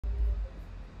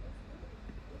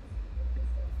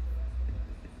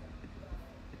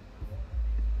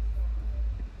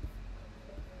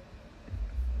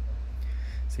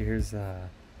So here's a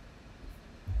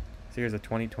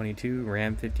 2022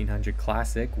 Ram 1500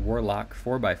 Classic Warlock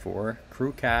 4x4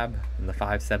 crew cab in the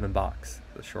 5.7 box,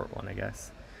 the short one, I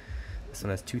guess. This one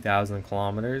has 2,000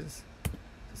 kilometers.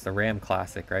 It's the Ram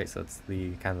Classic, right? So it's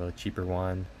the kind of the cheaper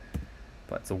one,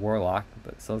 but it's a Warlock.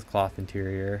 But it still has cloth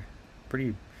interior.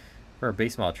 Pretty for a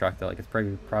base model truck though. Like it's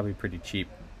probably pretty cheap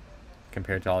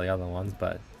compared to all the other ones,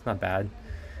 but it's not bad.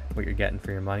 What you're getting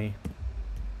for your money.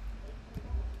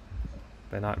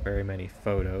 But not very many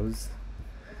photos.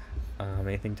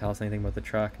 Anything tell us anything about the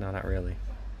truck? No, not really.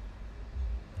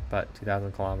 But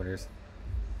 2,000 kilometers.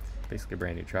 Basically a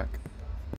brand new truck.